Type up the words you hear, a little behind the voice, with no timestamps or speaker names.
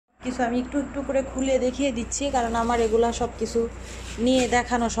কিছু আমি একটু একটু করে খুলে দেখিয়ে দিচ্ছি, কারণ আমার এগুলা সব কিছু নিয়ে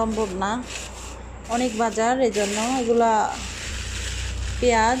দেখানো সম্ভব না, অনেক বাজার। এজন্য এগুলা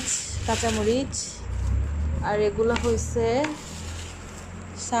পেঁয়াজ, কাঁচামরিচ, আর এগুলো হয়েছে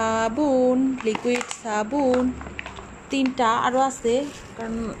সাবুন, লিকুইড সাবুন 3টা, আরও আছে,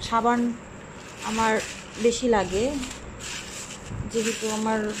 কারণ সাবান আমার বেশি লাগে যেহেতু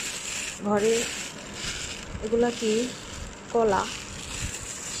আমার ঘরে এগুলা কি কলা,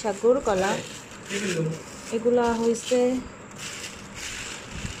 সাগর কলা, এগুলা হয়েছে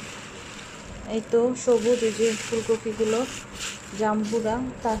এই তো সবুজ, এই যে ফুলকপিগুলো জাম্বুরা।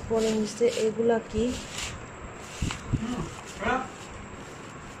 তারপরে হচ্ছে এগুলা কি,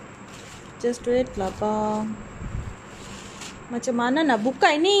 just wait lapang macam mana nak buka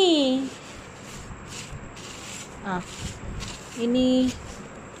ini ini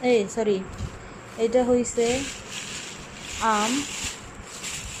sorry, এটা হইছে আম,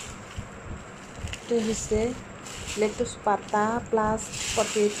 এটা হইছে লেটুস পাতা প্লাস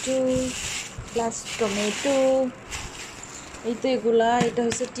পটেটো প্লাস টমেটো, এই তো এগুলা। এটা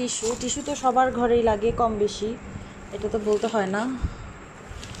হচ্ছে টিস্যু তো সবার ঘরেই লাগে কম বেশি, এটা তো বলতে হয় না,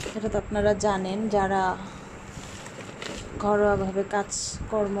 এটা তো আপনারা জানেন যারা ঘরোয়াভাবে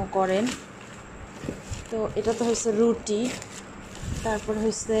কাজকর্ম করেন। তো এটা তো হচ্ছে রুটি, তারপর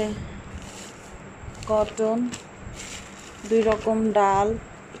হচ্ছে কটন, 2 রকম ডাল,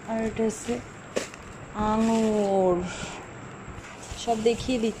 আর এটা হচ্ছে আঙুর, সব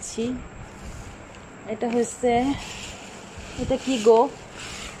দেখিয়ে দিচ্ছি। এটা হচ্ছে, এটা কি গো,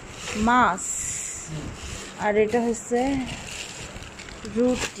 মাছ, আর এটা হচ্ছে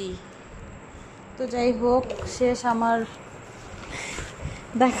রুটি। তো যাই হোক, শেষ আমার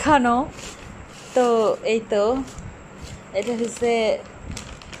দেখানো। তো এই তো এটা হচ্ছে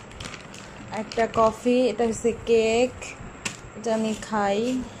একটা কফি, এটা হচ্ছে কেক, এটা আমি খাই,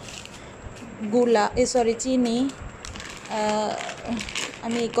 চিনি,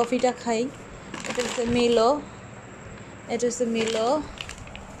 আমি এই কফিটা খাই। এটা হচ্ছে মিলো, এটা হচ্ছে মিলো।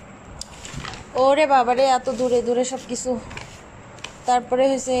 ওরে বাবারে, এত দূরে দূরে সব কিছু। তারপরে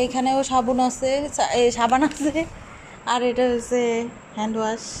হচ্ছে এখানেও সাবান আছে, আর এটা হচ্ছে হ্যান্ড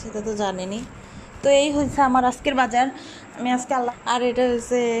ওয়াশ, এটা তো জানেনি। তো এই হচ্ছে আমার আজকের বাজার, আমি আজকে আর এটা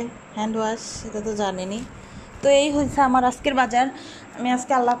হচ্ছে হ্যান্ড ওয়াশ, এটা তো জানেনি। তো এই হচ্ছে আমার আজকের বাজার, আমি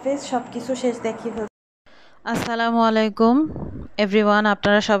আজকে আল্লাহ হাফেজ, সব কিছু শেষ দেখিয়ে ফেলছি। আসসালামু আলাইকুম এভরিওয়ান,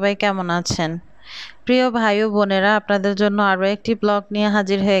 আপনারা সবাই কেমন আছেন? প্রিয় ভাই ও বোনেরা, আপনাদের জন্য আরও একটি ব্লগ নিয়ে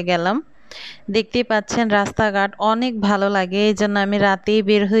হাজির হয়ে গেলাম। দেখতেই পাচ্ছেন রাস্তাঘাট অনেক ভালো লাগে, এই জন্য আমি রাতেই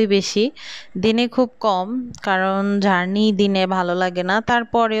বের হই বেশি, দিনে খুব কম, কারণ জার্নি দিনে ভালো লাগে না।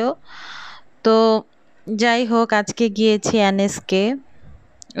 তারপরেও তো যাই হোক, আজকে গিয়েছি এনএসকে,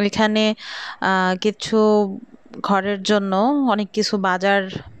 ওইখানে কিছু ঘরের জন্য অনেক কিছু বাজার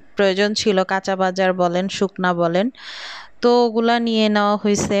প্রয়োজন ছিল, কাঁচা বাজার বলেন শুকনা বলেন, তো ওগুলা নিয়ে নেওয়া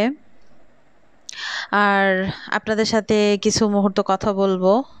হয়েছে। আর আপনাদের সাথে কিছু মুহূর্ত কথা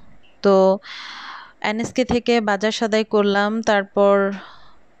বলবো। তো এনএসকে থেকে বাজার সদাই করলাম, তারপর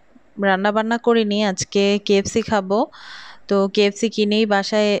রান্না বান্না করিনি, আজকে কেএফসি খাবো। তো কেএফসি কিনেই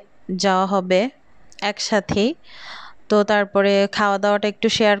বাসায় যাওয়া হবে একসাথেই। তো তারপরে খাওয়া দাওয়াটা একটু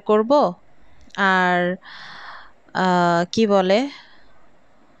শেয়ার করব, আর কি বলে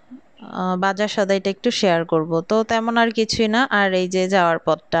বাজার সদাইটা একটু শেয়ার করব। তো তেমন আর কিছুই না, আর এই যে যাওয়ার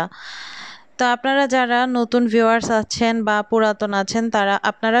পথটা। তো আপনারা যারা নতুন ভিউয়ার্স আছেন বা পুরাতন আছেন,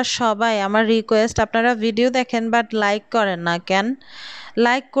 আপনারা সবাই, আমার রিকোয়েস্ট, আপনারা ভিডিও দেখেন বাট লাইক করেন না কেন?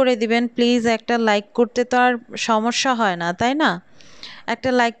 লাইক করে দিবেন প্লিজ। একটা লাইক করতে তো আর সমস্যা হয় না, তাই না? একটা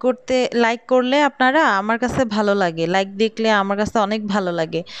লাইক করলে আপনারা, আমার কাছে ভালো লাগে, লাইক দেখলে আমার কাছে অনেক ভালো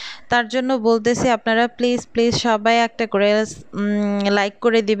লাগে। তার জন্য বলতেছি, আপনারা প্লিজ প্লিজ সবাই একটা করে লাইক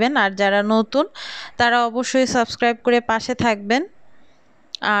করে দিবেন। আর যারা নতুন তারা অবশ্যই সাবস্ক্রাইব করে পাশে থাকবেন।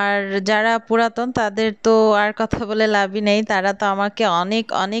 আর যারা পুরাতন তাদের তো আর কথা বলে লাভই নেই, তারা তো আমাকে অনেক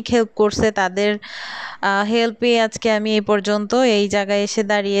অনেক হেল্প করছে, তাদের হেল্পে আজকে আমি এই পর্যন্ত এই জায়গায় এসে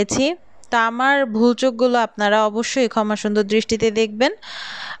দাঁড়িয়েছি। তো আমার ভুলচুকগুলো আপনারা অবশ্যই ক্ষমা সুন্দর দৃষ্টিতে দেখবেন।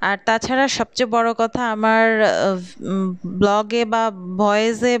 আর তাছাড়া সবচেয়ে বড় কথা, আমার ব্লগে বা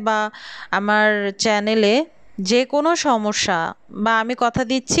ভয়েসে বা আমার চ্যানেলে যে কোনো সমস্যা, বা আমি কথা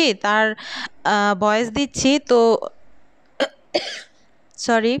দিচ্ছি তার ভয়েস দিচ্ছি, তো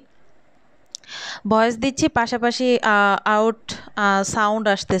ভয়েস দিচ্ছি পাশাপাশি আউট সাউন্ড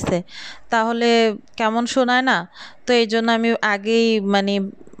আসতেছে, তাহলে কেমন শোনায় না? তো এই জন্য আমি আগেই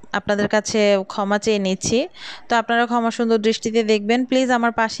আপনাদের কাছে ক্ষমা চেয়ে নিচ্ছি। তো আপনারা ক্ষমা সুন্দর দৃষ্টিতে দেখবেন, প্লিজ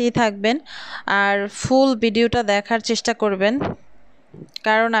আমার পাশেই থাকবেন, আর ফুল ভিডিওটা দেখার চেষ্টা করবেন।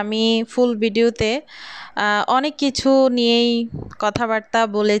 কারণ আমি ফুল ভিডিওতে অনেক কিছু নিয়েই কথাবার্তা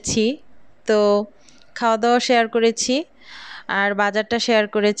বলেছি। তো খাওয়া দাওয়া শেয়ার করেছি আর বাজারটা শেয়ার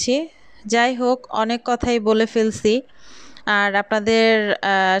করেছি। যাই হোক, অনেক কথাই বলে ফেলছি। আর আপনাদের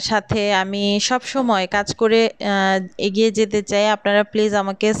সাথে আমি সব সময় কাজ করে এগিয়ে যেতে চাই। আপনারা প্লিজ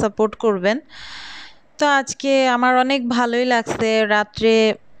আমাকে সাপোর্ট করবেন। তো আজকে আমার অনেক ভালোই লাগছে। রাত্রে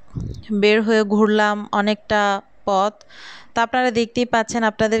বের হয়ে ঘুরলাম অনেকটা পথ। তো আপনারা দেখতেই পাচ্ছেন,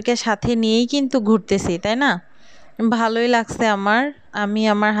 আপনাদেরকে সাথে নিয়েই কিন্তু ঘুরতেছি, তাই না? ভালোই লাগছে আমার। আমি,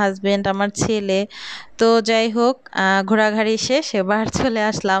 আমার হাজবেন্ড, আমার ছেলে। তো যাই হোক, ঘোরাঘুরি শেষ, এবার চলে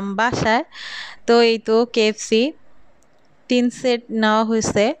আসলাম বাসায়। তো এই তো কেএফসি 3 সেট নেওয়া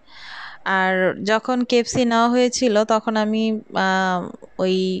হয়েছে। আর যখন কেএফসি নেওয়া হয়েছিল তখন আমি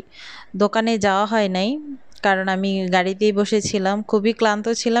ওই দোকানে যাওয়া হয় নাই, কারণ আমি গাড়িতেই বসেছিলাম, খুবই ক্লান্ত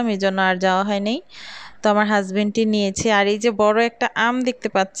ছিলাম, এই জন্য আর যাওয়া হয় নাই। তো আমার হাজবেন্ডই নিয়েছে। আর এই যে বড় একটা আম দেখতে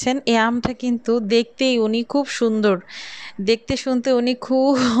পাচ্ছেন, এই আমটা কিন্তু দেখতেই উনি খুব সুন্দর, দেখতে শুনতে উনি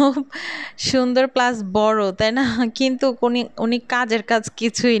খুব সুন্দর প্লাস বড়, তাই না? কিন্তু উনি উনি কাজের কাজ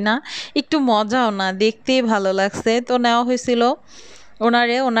কিছুই না, একটু মজাও না, দেখতেই ভালো লাগছে। তো নেওয়া হয়েছিল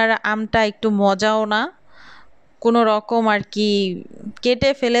ওনার আমটা একটু মজাও না, কোনো রকম আর কি কেটে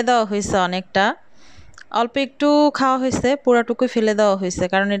ফেলে দেওয়া হয়েছে অনেকটা। অল্প একটু খাওয়া হয়েছে, পুরাটুকুই ফেলে দেওয়া হয়েছে,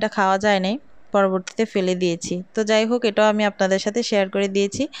 কারণ এটা খাওয়া যায় নাই, পরবর্তীতে ফেলে দিয়েছি। তো যাই হোক, এটাও আমি আপনাদের সাথে শেয়ার করে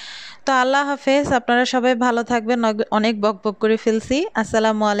দিয়েছি। তো আল্লাহ হাফেজ, আপনারা সবাই ভালো থাকবেন। অনেক বকবক করে ফেলছি।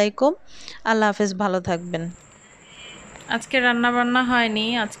 আসসালামু আলাইকুম, আল্লাহ হাফেজ, ভালো থাকবেন। আজকে রান্না বান্না হয়নি,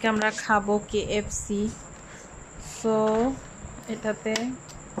 আজকে আমরা খাবো কেএফসি। সো এটাতে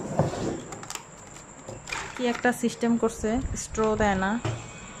কি একটা সিস্টেম করছে, স্ট্রো দেয় না।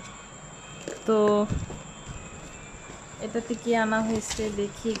 তো এটাতে কি আনা হয়েছে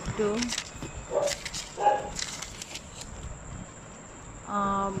দেখি একটু।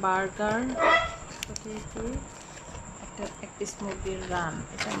 বার্গার, একটা পিস মুরগির রান,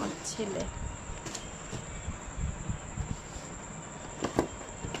 এটা আমার ছেলে।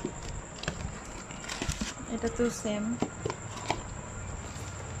 এটা তো সেম।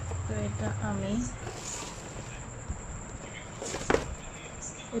 তো এটা আমি,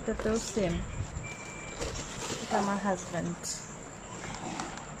 এটাতেও সেম, এটা আমার হাজব্যান্ড।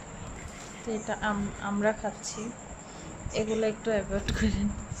 তো এটা আমরা খাচ্ছি, এগুলো একটু অ্যাভয়েড করেন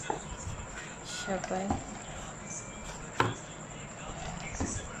সবাই।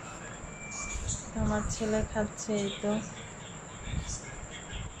 আমার ছেলে খাচ্ছে, এই তো।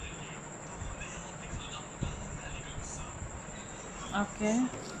 ওকে,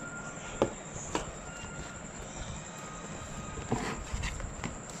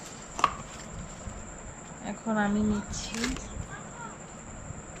 এখন আমি নিচ্ছি।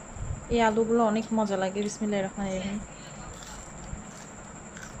 এই আলুগুলো অনেক মজা লাগে। বিসমিল্লাহির রহমানির রহিম।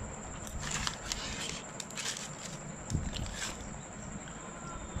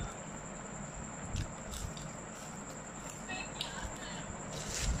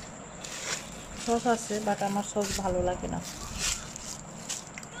 সস আছে, বাট আমার সস ভালো লাগে না।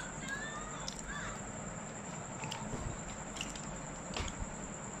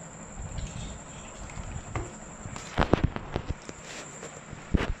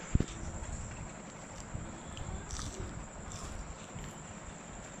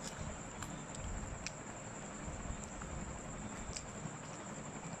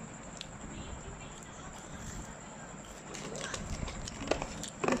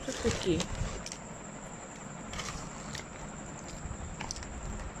 কি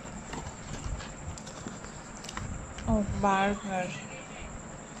ও বার্গার,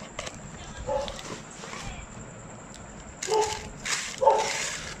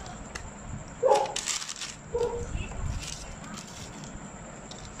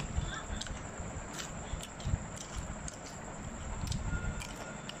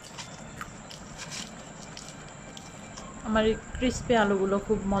 আমার এই ক্রিস্পি আলুগুলো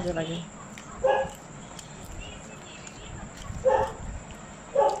খুব মজা লাগে।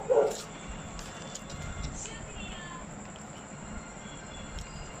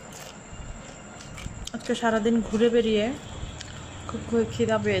 আজকে সারাদিন ঘুরে বেরিয়ে খুব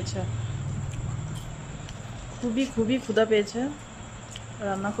খিদা পেয়েছে, খুবই ক্ষুধা পেয়েছে।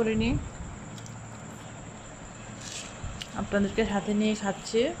 রান্না করিনি, আপনাদেরকে সাথে নিয়ে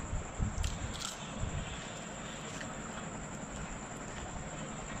খাচ্ছি।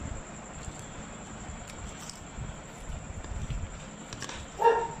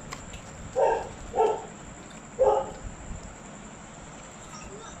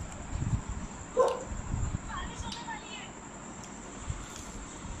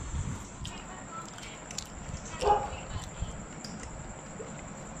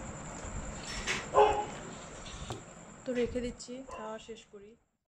 রেখে দিচ্ছি, খাওয়া শেষ করি।